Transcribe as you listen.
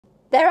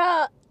There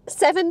are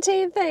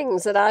 17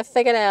 things that I've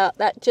figured out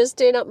that just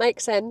do not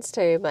make sense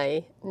to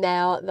me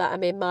now that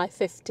I'm in my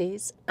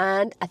 50s,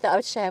 and I thought I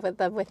would share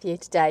them with you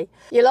today.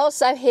 You'll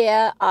also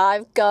hear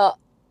I've got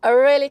a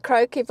really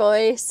croaky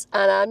voice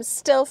and I'm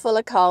still full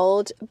of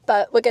cold,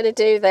 but we're going to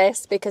do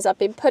this because I've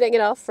been putting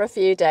it off for a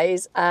few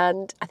days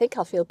and I think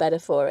I'll feel better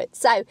for it.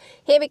 So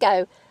here we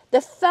go.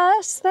 The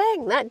first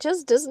thing that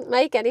just doesn't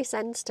make any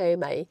sense to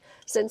me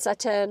since I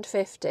turned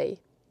 50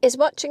 is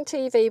watching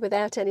TV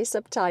without any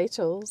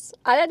subtitles.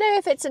 I don't know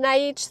if it's an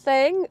age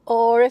thing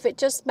or if it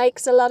just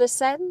makes a lot of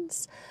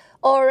sense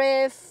or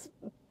if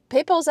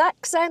people's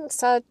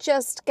accents are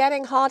just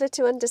getting harder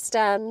to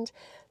understand,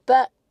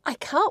 but I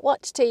can't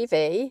watch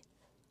TV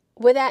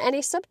without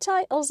any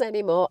subtitles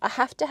anymore. I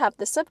have to have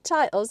the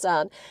subtitles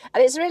on.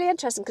 And it's really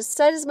interesting because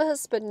so does my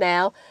husband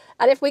now.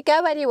 And if we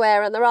go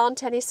anywhere and there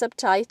aren't any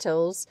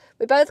subtitles,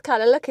 we both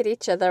kind of look at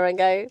each other and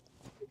go,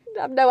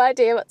 I have no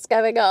idea what's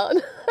going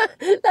on.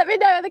 Let me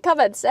know in the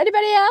comments.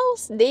 Anybody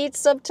else need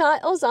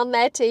subtitles on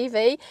their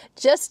TV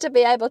just to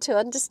be able to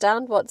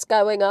understand what's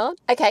going on?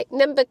 Okay,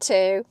 number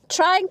 2,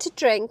 trying to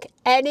drink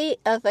any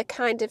other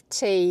kind of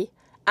tea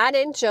and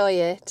enjoy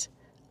it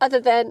other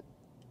than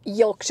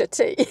Yorkshire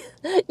tea.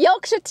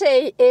 Yorkshire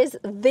tea is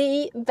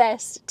the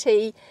best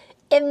tea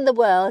in the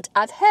world.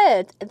 I've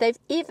heard they've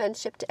even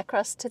shipped it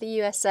across to the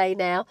USA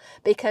now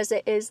because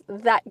it is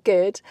that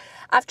good.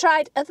 I've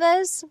tried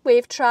others.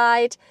 We've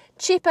tried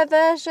cheaper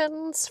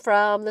versions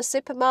from the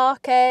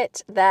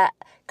supermarket that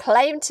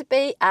claim to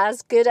be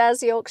as good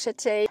as Yorkshire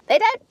tea. They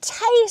don't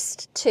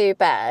taste too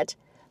bad,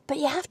 but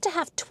you have to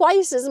have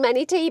twice as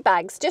many tea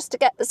bags just to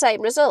get the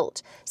same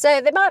result.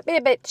 So they might be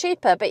a bit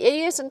cheaper, but you're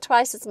using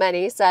twice as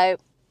many, so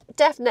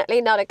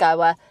definitely not a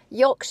goer.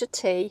 Yorkshire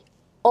tea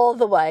all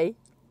the way.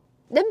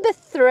 Number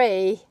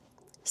 3,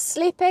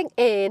 sleeping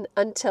in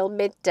until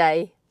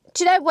midday.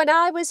 Do you know, when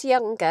I was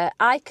younger,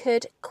 I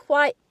could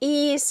quite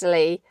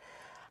easily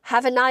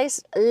have a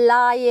nice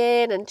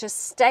lie-in and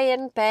just stay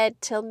in bed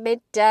till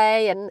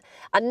midday and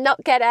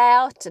not get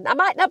out. And I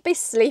might not be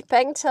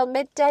sleeping till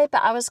midday,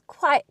 but I was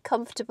quite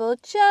comfortable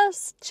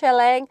just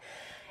chilling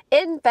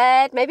in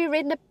bed, maybe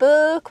reading a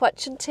book,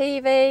 watching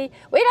TV.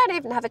 We don't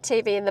even have a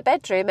TV in the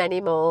bedroom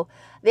anymore.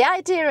 The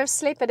idea of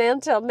sleeping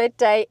until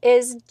midday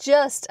is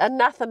just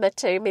anathema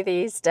to me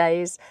these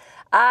days.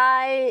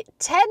 I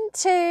tend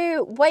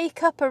to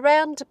wake up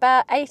around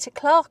about 8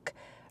 o'clock,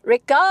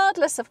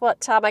 regardless of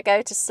what time I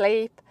go to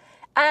sleep.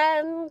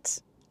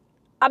 And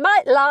I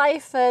might lie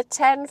for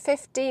 10,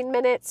 15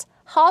 minutes,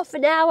 half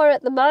an hour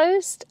at the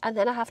most, and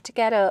then I have to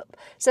get up.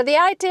 So the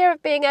idea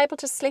of being able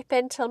to sleep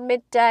in till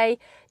midday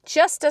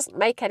just doesn't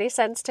make any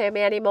sense to me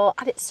anymore.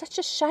 And it's such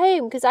a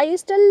shame because I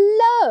used to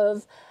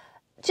love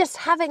just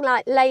having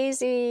like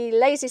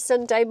lazy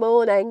Sunday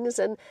mornings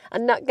and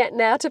not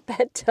getting out of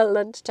bed till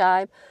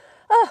lunchtime.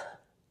 Oh,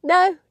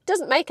 no,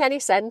 doesn't make any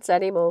sense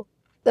anymore.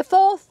 The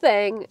 4th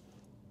thing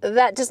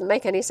that doesn't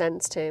make any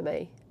sense to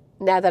me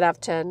now that I've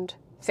turned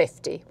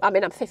 50, I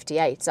mean, I'm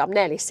 58, so I'm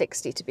nearly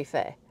 60 to be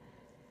fair,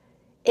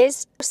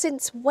 is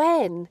since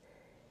when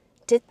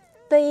did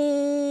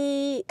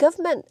the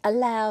government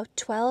allow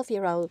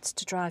 12-year-olds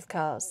to drive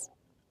cars?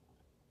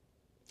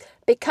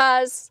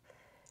 Because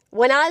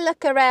when I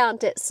look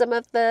around at some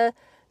of the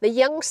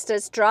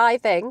youngsters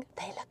driving,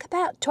 they look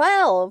about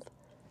 12.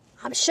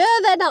 I'm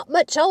sure they're not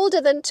much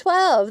older than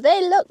 12.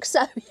 They look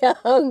so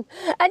young,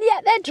 and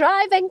yet they're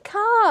driving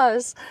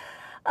cars.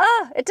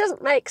 Oh, it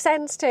doesn't make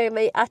sense to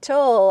me at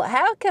all.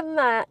 How can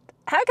that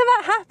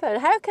happen?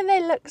 How can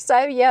they look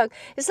so young?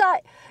 It's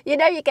like, you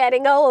know, you're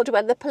getting old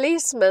when the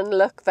policemen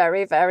look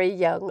very, very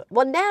young.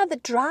 Well, now the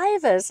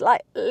drivers,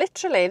 like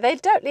literally, they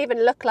don't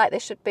even look like they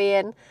should be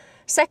in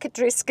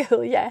secondary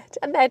school yet,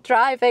 and they're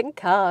driving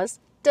cars.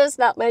 Does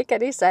not make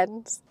any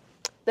sense.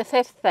 The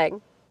 5th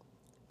thing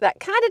that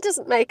kind of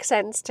doesn't make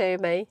sense to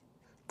me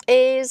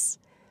is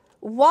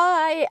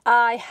why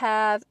I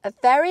have a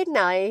very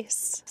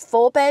nice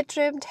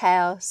 4-bedroomed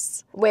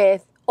house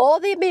with all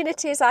the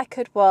amenities I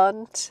could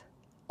want,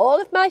 all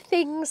of my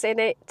things in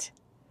it,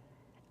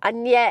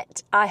 and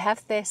yet I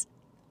have this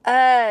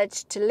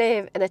urge to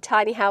live in a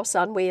tiny house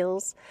on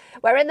wheels.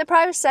 We're in the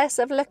process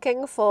of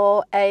looking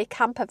for a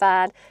camper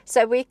van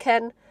so we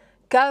can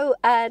go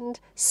and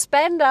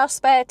spend our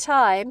spare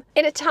time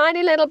in a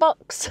tiny little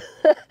box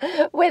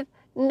with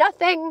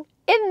nothing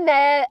in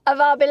there of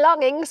our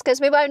belongings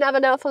because we won't have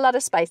an awful lot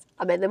of space.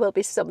 I mean, there will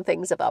be some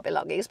things of our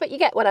belongings, but you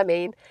get what I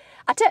mean.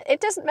 It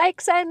doesn't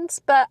make sense,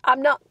 but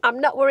I'm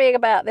not worrying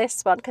about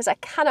this one because I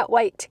cannot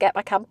wait to get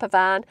my camper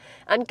van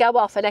and go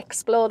off and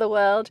explore the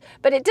world.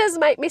 But it does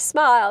make me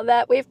smile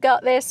that we've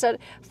got this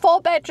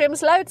 4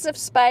 bedrooms, loads of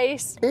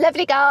space,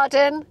 lovely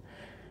garden,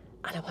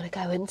 and I want to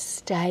go and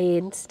stay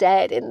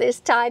instead in this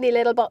tiny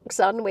little box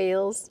on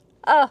wheels.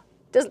 Oh,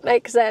 doesn't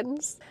make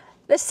sense.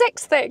 The 6th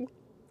thing.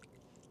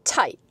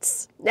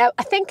 Tights. Now,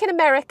 I think in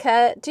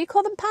America, do you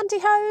call them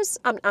pantyhose?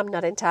 I'm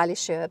not entirely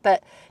sure,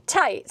 but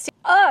tights.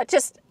 Oh,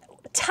 just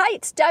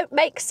tights don't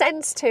make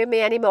sense to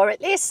me anymore,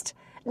 at least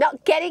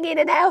not getting in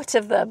and out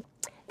of them.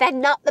 They're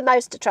not the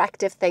most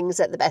attractive things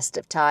at the best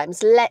of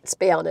times, let's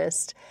be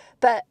honest.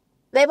 But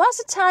there was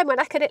a time when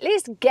I could at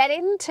least get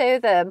into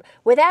them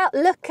without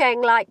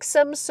looking like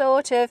some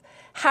sort of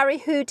Harry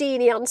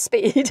Houdini on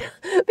speed.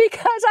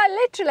 Because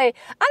I don't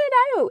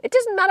know, it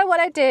doesn't matter what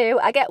I do.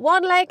 I get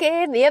one leg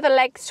in, the other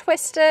leg's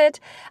twisted.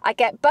 I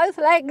get both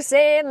legs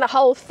in, the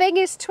whole thing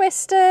is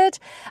twisted.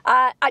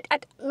 My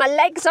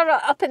legs are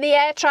up in the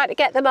air trying to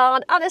get them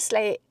on.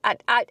 Honestly,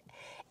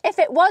 if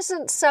it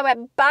wasn't so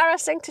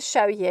embarrassing to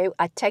show you,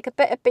 I'd take a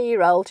bit of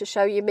B-roll to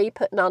show you me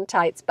putting on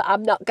tights, but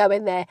I'm not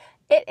going there.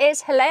 It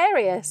is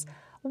hilarious.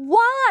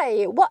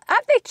 Why? What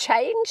have they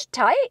changed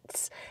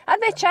tights? Have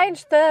they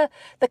changed the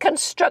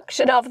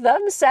construction of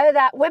them so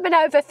that women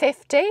over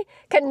 50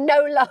 can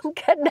no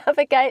longer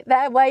navigate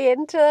their way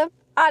into them?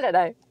 I don't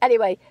know.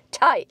 Anyway,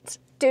 tights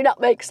do not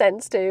make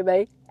sense to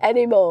me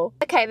anymore.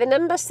 Okay, the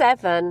number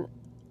 7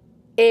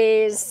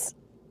 is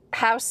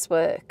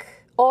housework,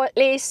 or at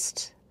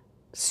least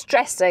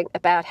stressing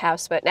about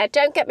housework. Now,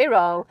 don't get me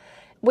wrong.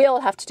 We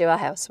all have to do our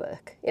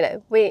housework. You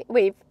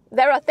know,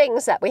 there are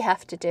things that we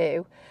have to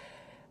do.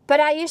 But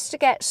I used to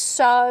get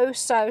so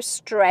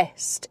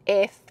stressed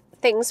if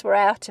things were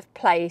out of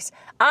place.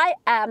 I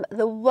am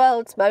the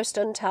world's most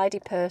untidy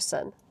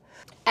person.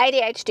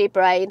 ADHD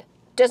brain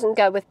doesn't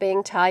go with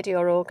being tidy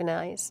or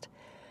organised.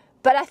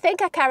 But I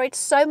think I carried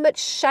so much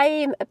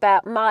shame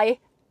about my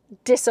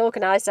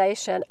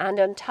disorganisation and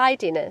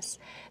untidiness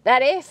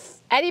that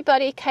if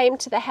anybody came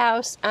to the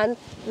house and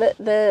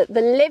the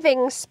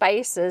living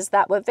spaces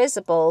that were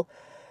visible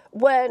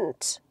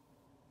weren't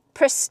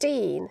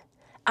pristine,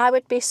 I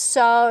would be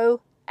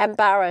so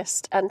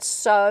embarrassed and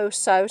so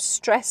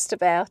stressed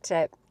about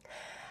it.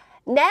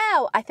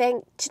 Now I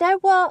think, do you know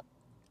what?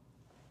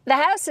 The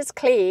house is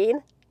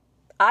clean.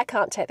 I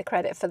can't take the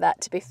credit for that,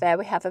 to be fair.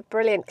 We have a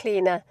brilliant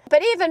cleaner.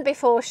 But even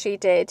before she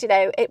did, you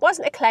know, it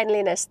wasn't a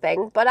cleanliness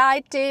thing, but I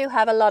do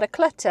have a lot of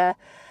clutter.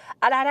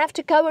 And I'd have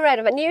to go around.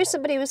 If I knew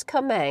somebody was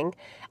coming,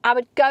 I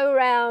would go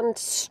around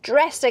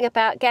stressing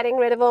about getting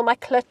rid of all my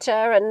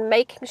clutter and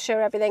making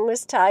sure everything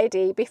was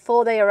tidy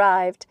before they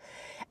arrived.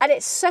 And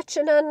it's such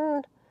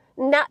an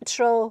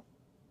unnatural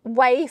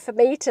way for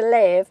me to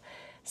live.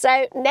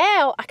 So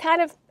now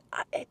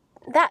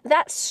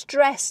that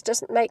stress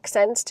doesn't make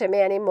sense to me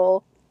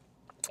anymore.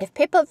 If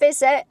people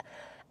visit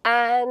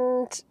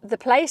and the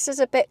place is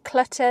a bit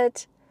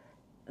cluttered,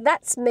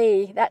 that's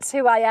me, that's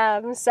who I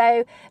am.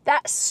 So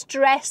that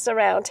stress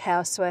around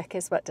housework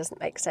is what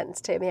doesn't make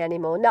sense to me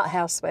anymore, not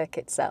housework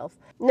itself.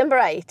 Number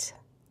 8,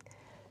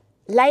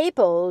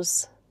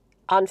 labels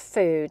on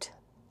food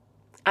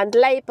and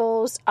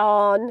labels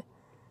on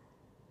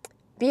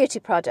beauty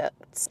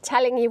products,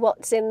 telling you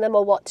what's in them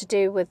or what to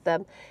do with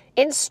them.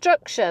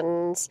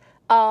 Instructions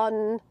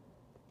on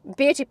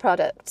beauty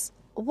products.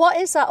 What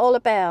is that all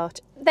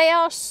about? They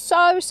are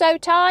so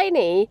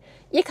tiny,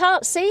 you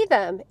can't see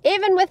them.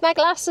 Even with my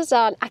glasses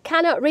on, I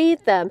cannot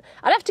read them.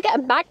 I'd have to get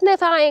a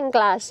magnifying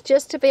glass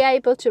just to be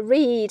able to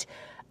read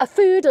a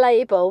food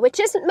label, which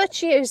isn't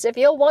much use if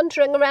you're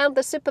wandering around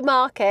the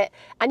supermarket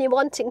and you're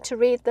wanting to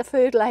read the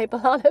food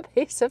label on a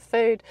piece of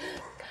food.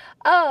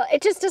 Oh,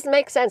 it just doesn't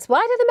make sense.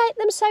 Why do they make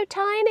them so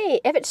tiny?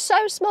 If it's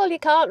so small you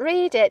can't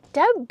read it,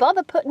 don't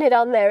bother putting it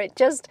on there. It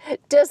just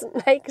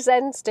doesn't make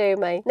sense to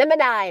me. Number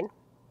 9.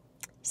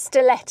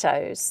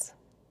 Stilettos.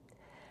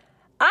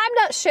 I'm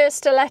not sure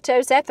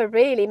stilettos ever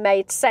really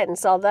made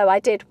sense, although I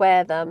did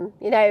wear them.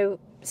 You know,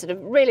 sort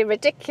of really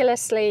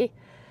ridiculously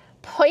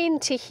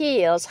pointy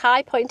heels,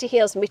 high pointy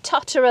heels, and we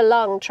totter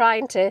along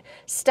trying to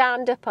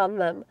stand up on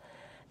them.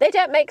 They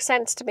don't make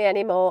sense to me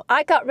anymore.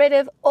 I got rid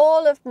of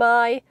all of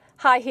my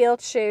high-heeled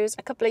shoes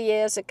a couple of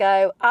years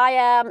ago. I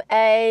am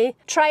a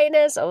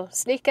trainers or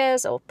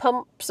sneakers or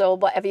pumps or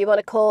whatever you want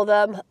to call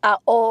them,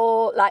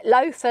 or like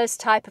loafers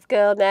type of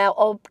girl now,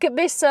 or give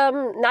me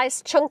some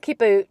nice chunky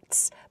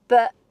boots.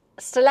 But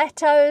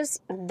stilettos,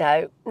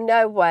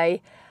 no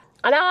way.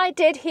 And I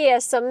did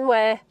hear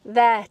somewhere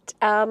that,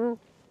 I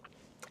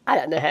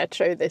don't know how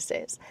true this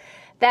is,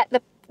 that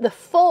the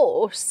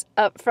force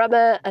from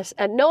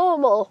a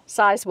normal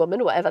size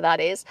woman, whatever that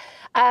is,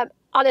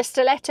 on a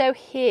stiletto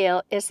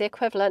heel is the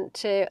equivalent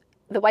to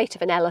the weight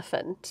of an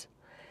elephant.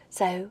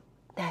 So,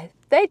 no,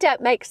 they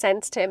don't make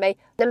sense to me.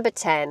 Number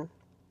 10,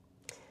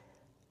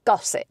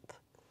 gossip.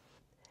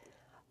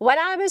 When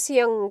I was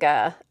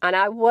younger and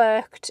I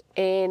worked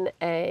in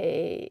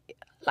a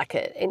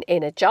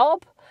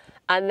job,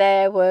 and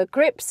there were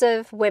groups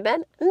of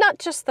women, not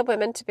just the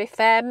women to be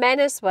fair,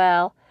 men as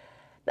well,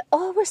 there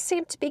always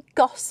seemed to be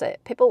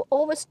gossip. People were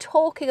always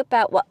talking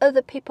about what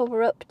other people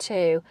were up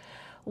to.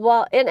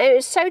 And it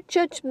was so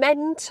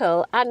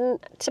judgmental, and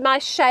to my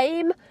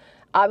shame,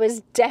 I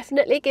was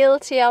definitely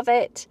guilty of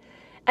it.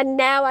 And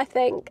now I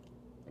think,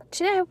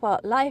 do you know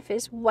what? Life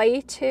is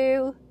way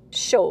too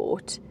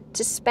short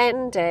to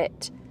spend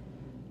it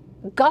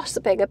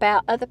gossiping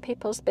about other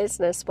people's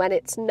business when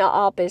it's not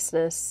our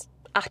business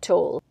at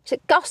all. So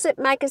gossip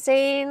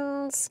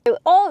magazines,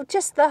 or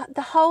just the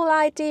whole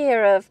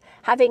idea of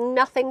having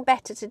nothing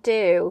better to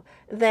do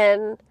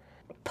than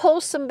pull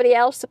somebody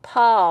else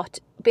apart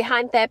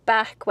behind their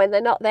back when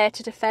they're not there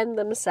to defend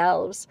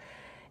themselves.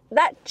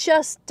 That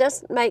just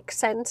doesn't make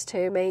sense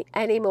to me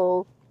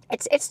anymore.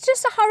 It's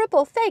just a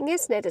horrible thing,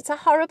 isn't it? It's a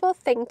horrible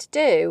thing to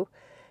do,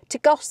 to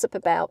gossip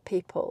about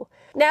people.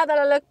 Now that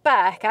I look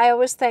back, I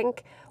always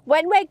think,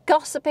 when we're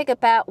gossiping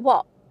about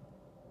what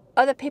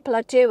other people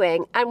are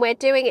doing and we're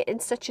doing it in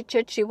such a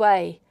judgy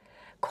way,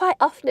 quite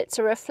often it's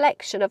a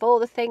reflection of all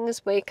the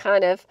things we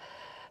kind of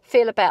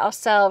feel about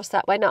ourselves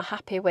that we're not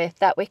happy with,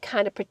 that we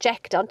kind of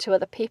project onto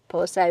other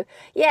people. So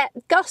yeah,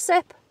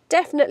 gossip,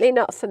 definitely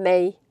not for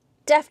me.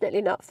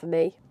 Definitely not for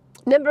me.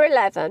 Number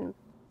 11,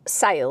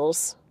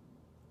 sales.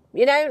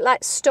 You know,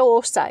 like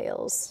store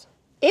sales.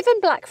 Even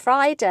Black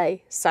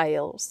Friday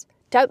sales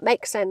don't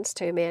make sense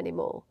to me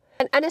anymore.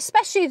 And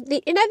especially,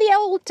 the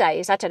old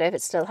days, I don't know if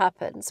it still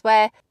happens,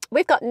 where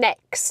we've got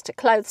Next, a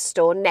clothes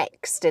store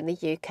Next in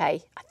the UK.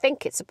 I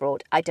think it's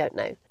abroad, I don't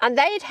know. And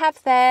they'd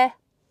have their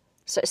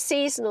sort of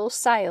seasonal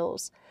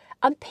sales,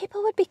 and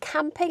people would be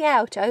camping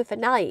out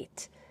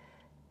overnight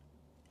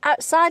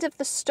outside of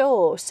the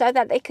store so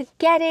that they could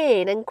get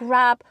in and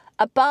grab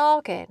a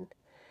bargain.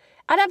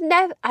 And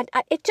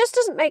it just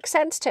doesn't make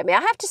sense to me.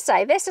 I have to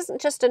say, this isn't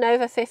just an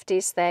over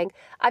 50s thing.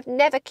 I've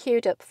never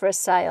queued up for a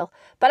sale,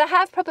 but I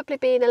have probably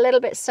been a little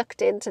bit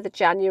sucked into the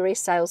January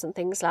sales and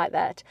things like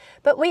that.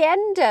 But we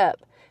end up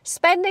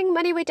spending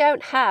money we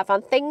don't have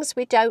on things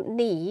we don't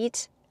need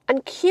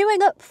and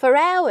queuing up for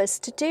hours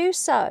to do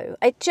so.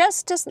 It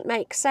just doesn't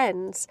make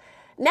sense.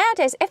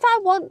 Nowadays, if I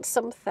want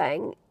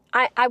something,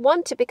 I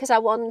want it because I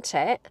want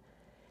it.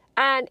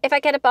 And if I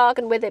get a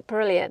bargain with it,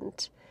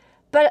 brilliant.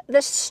 But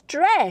the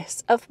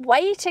stress of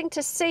waiting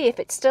to see if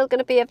it's still going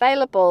to be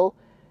available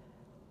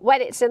when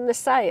it's in the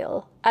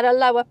sale at a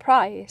lower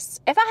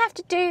price, if I have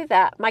to do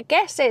that, my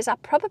guess is I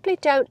probably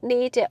don't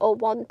need it or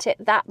want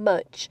it that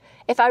much.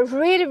 If I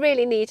really,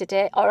 really needed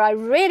it or I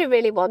really,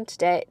 really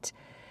wanted it,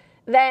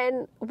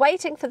 then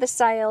waiting for the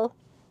sale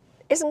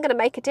isn't going to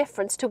make a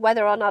difference to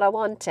whether or not I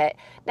want it.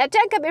 Now,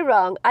 don't get me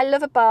wrong, I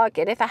love a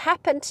bargain. If I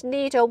happen to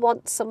need or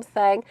want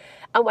something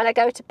and when I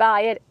go to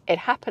buy it, it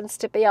happens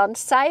to be on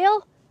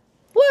sale,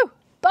 woo,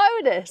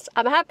 bonus,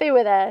 I'm happy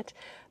with it.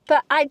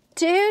 But I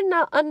do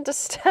not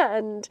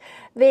understand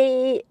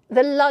the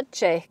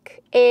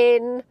logic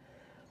in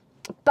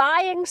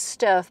buying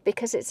stuff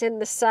because it's in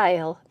the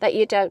sale that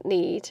you don't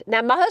need.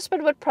 Now, my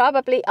husband would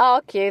probably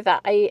argue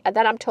that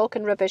I'm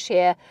talking rubbish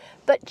here,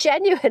 but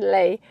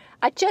genuinely,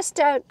 I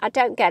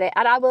don't get it.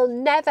 And I will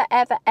never,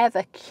 ever,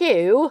 ever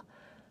queue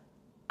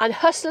and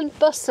hustle and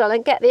bustle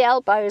and get the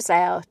elbows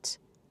out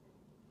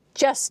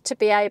just to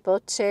be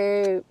able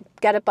to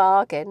get a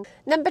bargain.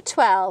 Number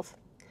 12,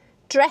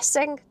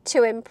 dressing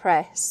to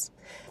impress.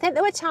 I think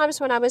there were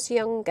times when I was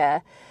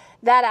younger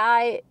that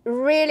I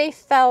really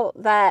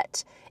felt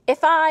that if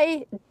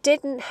I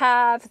didn't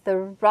have the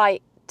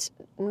right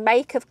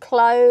make of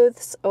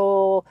clothes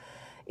or,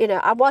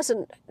 I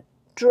wasn't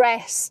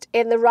dressed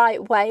in the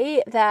right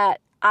way,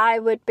 that I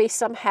would be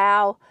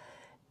somehow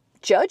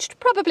judged,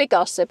 probably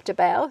gossiped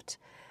about.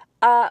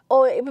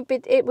 Or it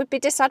would be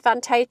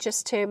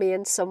disadvantageous to me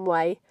in some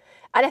way.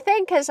 And I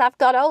think as I've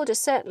got older,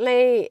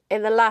 certainly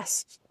in the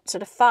last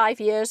sort of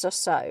 5 years or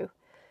so,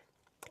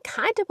 I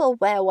kind of will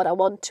wear what I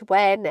want to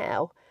wear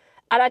now.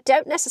 And I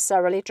don't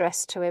necessarily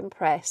dress to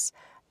impress.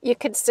 You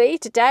can see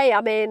today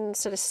I'm in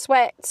sort of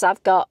sweats.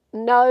 I've got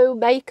no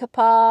makeup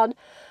on.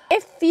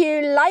 If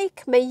you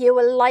like me, you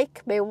will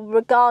like me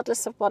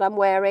regardless of what I'm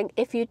wearing.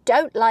 If you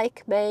don't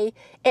like me,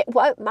 it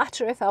won't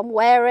matter if I'm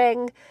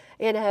wearing,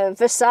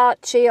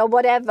 Versace or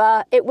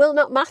whatever. It will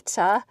not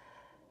matter.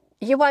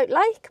 You won't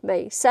like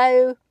me.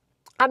 So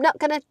I'm not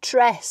going to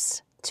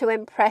dress to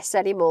impress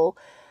anymore.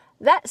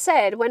 That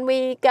said, when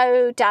we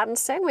go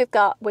dancing, we've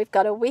got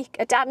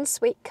a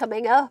dance week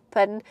coming up,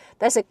 and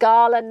there's a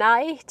gala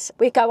night.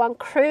 We go on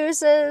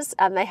cruises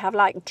and they have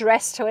like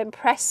dress to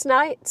impress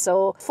nights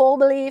or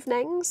formal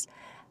evenings.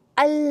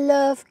 I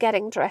love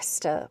getting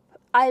dressed up.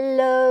 I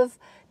love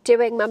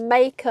doing my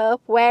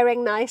makeup,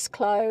 wearing nice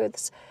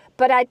clothes,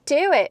 but I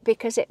do it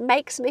because it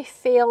makes me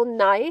feel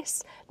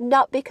nice,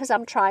 not because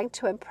I'm trying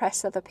to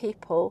impress other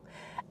people.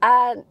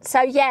 And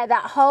so yeah,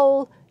 that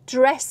whole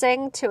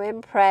dressing to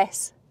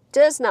impress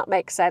does not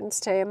make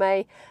sense to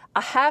me. I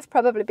have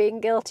probably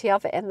been guilty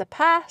of it in the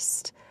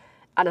past,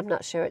 and I'm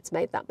not sure it's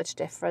made that much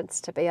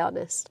difference, to be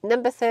honest.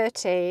 Number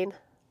 13,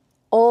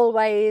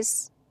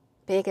 always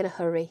being in a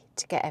hurry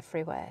to get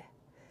everywhere.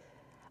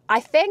 I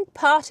think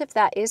part of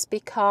that is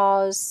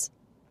because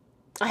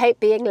I hate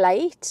being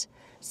late,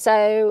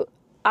 so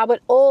I would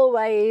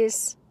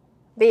always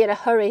be in a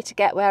hurry to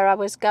get where I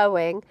was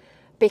going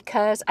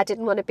because I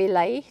didn't want to be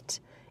late.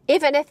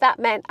 Even if that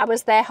meant I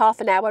was there half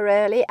an hour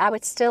early, I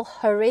would still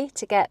hurry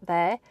to get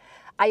there.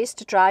 I used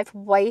to drive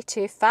way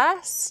too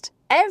fast.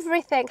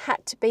 Everything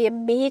had to be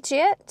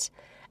immediate.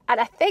 And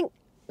I think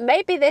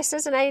maybe this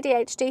is an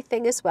ADHD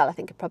thing as well. I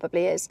think it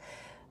probably is.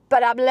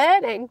 But I'm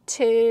learning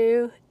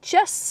to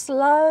just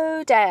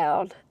slow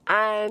down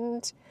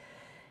and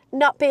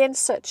not be in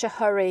such a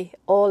hurry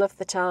all of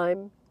the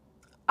time.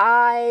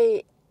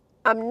 I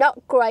I'm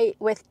not great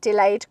with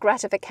delayed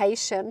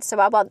gratification, so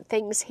I want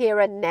things here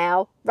and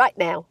now, right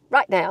now.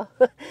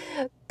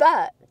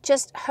 But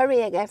just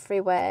hurrying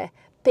everywhere,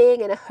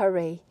 being in a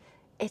hurry,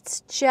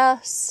 it's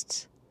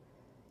just,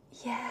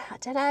 I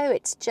don't know,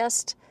 it's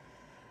just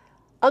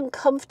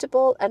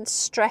uncomfortable and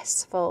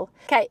stressful.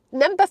 Okay,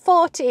 number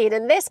 14,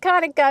 and this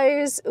kind of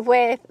goes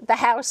with the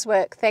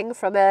housework thing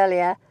from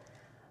earlier.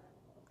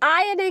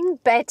 Ironing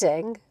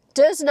bedding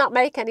does not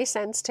make any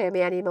sense to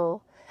me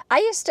anymore. I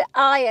used to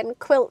iron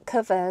quilt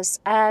covers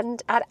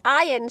and I'd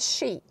iron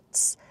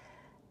sheets.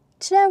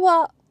 Do you know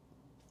what?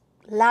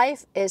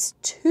 Life is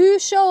too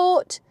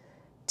short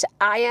to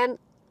iron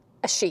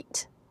a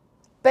sheet.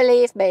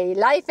 Believe me,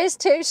 life is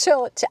too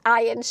short to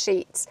iron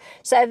sheets.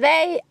 So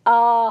they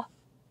are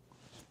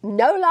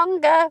no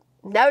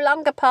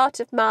longer part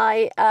of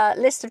my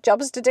list of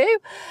jobs to do.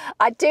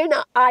 I do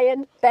not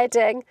iron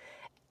bedding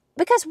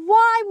because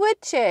why would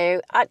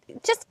you?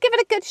 Just give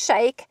it a good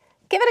shake,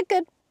 give it a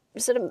good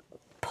sort of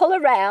pull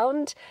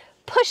around,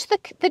 push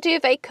the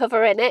duvet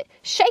cover in it,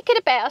 shake it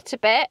about a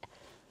bit,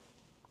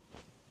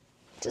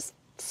 just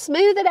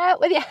smooth it out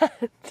with your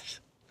hand.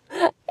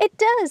 It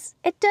does.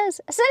 As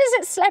soon as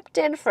it's slept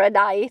in for a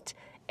night,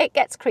 it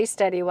gets creased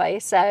anyway.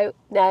 So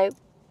no,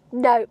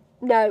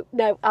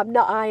 I'm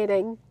not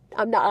ironing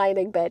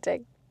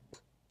bedding.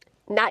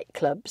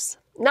 Nightclubs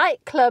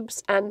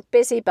and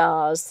busy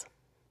bars.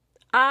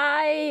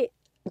 I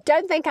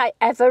don't think I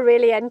ever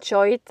really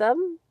enjoyed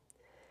them.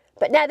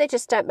 But now they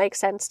just don't make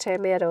sense to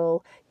me at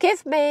all.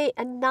 Give me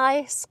a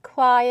nice,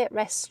 quiet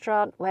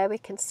restaurant where we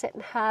can sit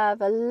and have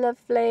a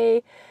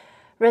lovely,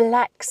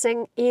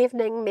 relaxing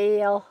evening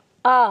meal.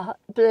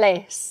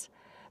 Bliss.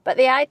 But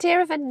the idea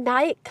of a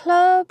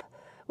nightclub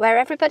where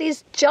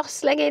everybody's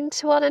jostling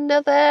into one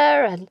another,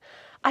 and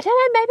I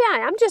don't know, maybe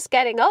I am just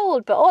getting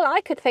old, but all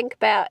I could think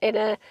about in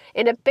a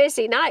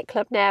busy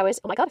nightclub now is,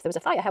 oh my God, if there was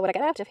a fire, how would I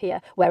get out of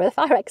here? Where are the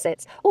fire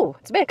exits? Oh,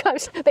 it's a bit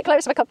close for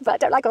my comfort. I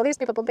don't like all these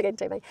people bumping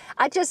into me.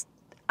 I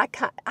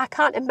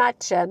can't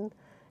imagine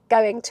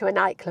going to a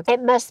nightclub.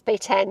 It must be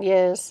 10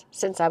 years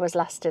since I was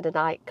last in a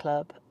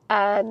nightclub.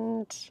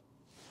 And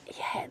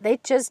they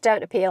just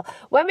don't appeal.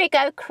 When we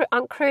go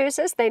on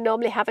cruises, they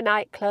normally have a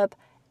nightclub.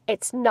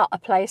 It's not a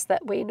place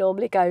that we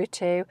normally go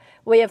to.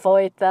 We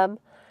avoid them.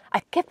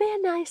 Give me a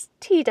nice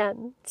tea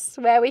dance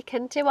where we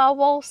can do our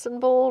waltz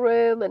and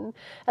ballroom and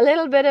a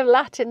little bit of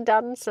Latin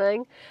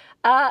dancing.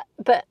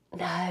 But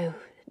no.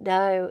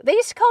 They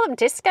used to call them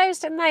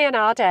discos, didn't they, in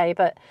our day?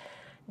 But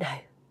no,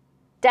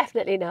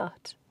 definitely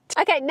not.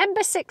 Okay,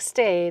 number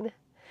 16.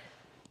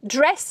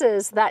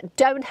 Dresses that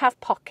don't have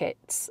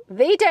pockets.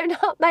 They do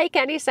not make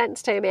any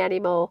sense to me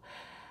anymore.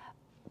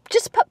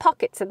 Just put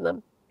pockets in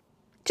them.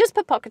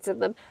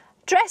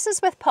 Dresses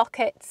with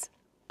pockets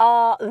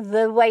are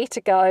the way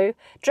to go.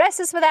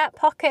 Dresses without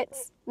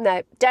pockets,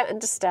 no, don't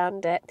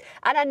understand it.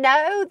 And I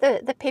know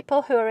the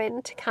people who are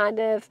into kind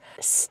of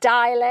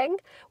styling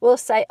will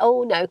say,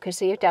 oh no,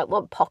 because you don't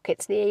want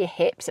pockets near your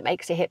hips, it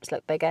makes your hips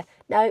look bigger.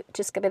 No,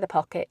 just give me the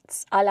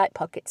pockets. I like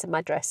pockets in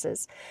my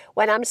dresses.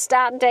 When I'm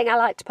standing, I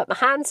like to put my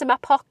hands in my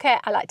pocket.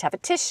 I like to have a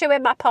tissue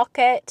in my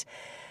pocket.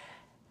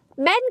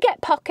 Men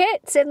get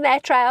pockets in their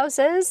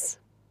trousers.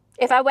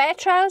 If I wear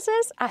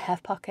trousers, I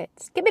have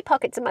pockets. Give me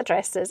pockets in my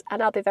dresses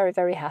and I'll be very,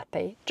 very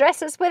happy.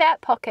 Dresses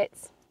without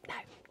pockets, no,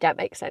 don't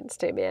make sense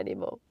to me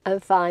anymore.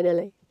 And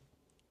finally,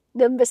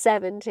 number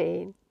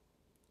 17.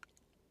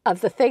 Of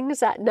the things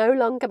that no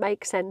longer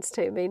make sense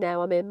to me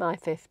now I'm in my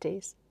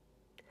 50s.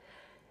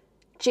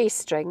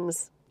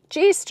 G-strings.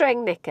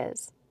 G-string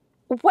knickers.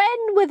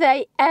 When were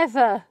they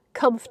ever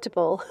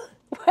comfortable?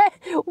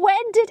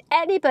 When did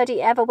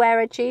anybody ever wear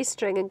a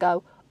G-string and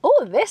go,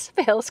 oh, this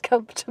feels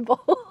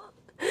comfortable?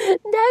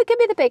 No, give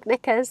me the big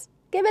knickers.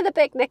 Give me the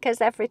big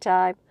knickers every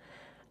time.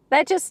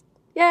 They're just,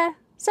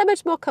 so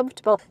much more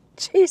comfortable.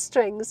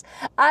 G-strings,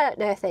 I don't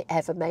know if they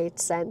ever made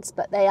sense,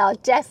 but they are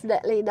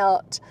definitely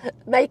not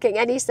making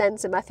any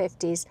sense in my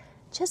 50s.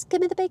 Just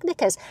give me the big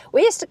knickers.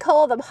 We used to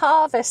call them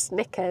harvest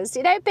knickers.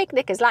 You know, big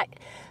knickers. Like,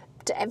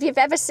 have you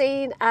ever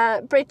seen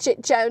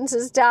Bridget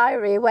Jones's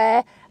Diary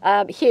where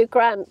Hugh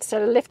Grant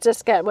sort of lifts her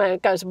skirt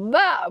and goes,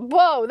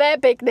 whoa, they're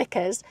big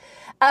knickers.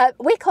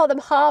 We call them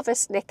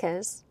harvest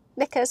knickers.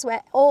 Knickers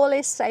where all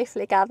is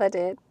safely gathered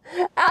in.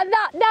 On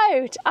that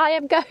note, I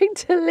am going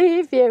to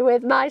leave you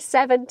with my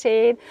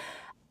 17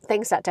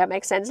 things that don't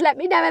make sense. Let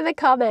me know in the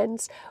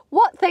comments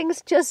what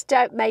things just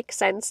don't make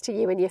sense to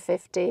you in your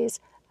 50s.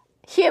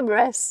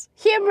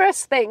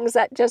 Humorous things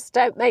that just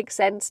don't make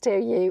sense to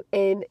you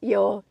in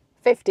your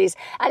 50s.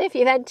 And if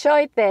you've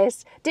enjoyed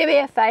this, do me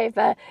a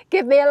favour,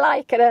 give me a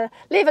like and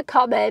leave a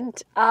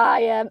comment.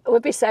 I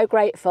would be so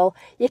grateful.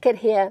 You can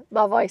hear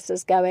my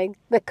voices going.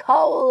 The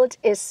cold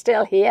is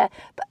still here,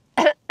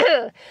 but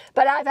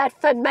I've had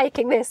fun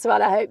making this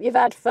one. I hope you've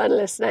had fun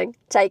listening.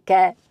 Take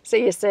care.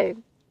 See you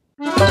soon.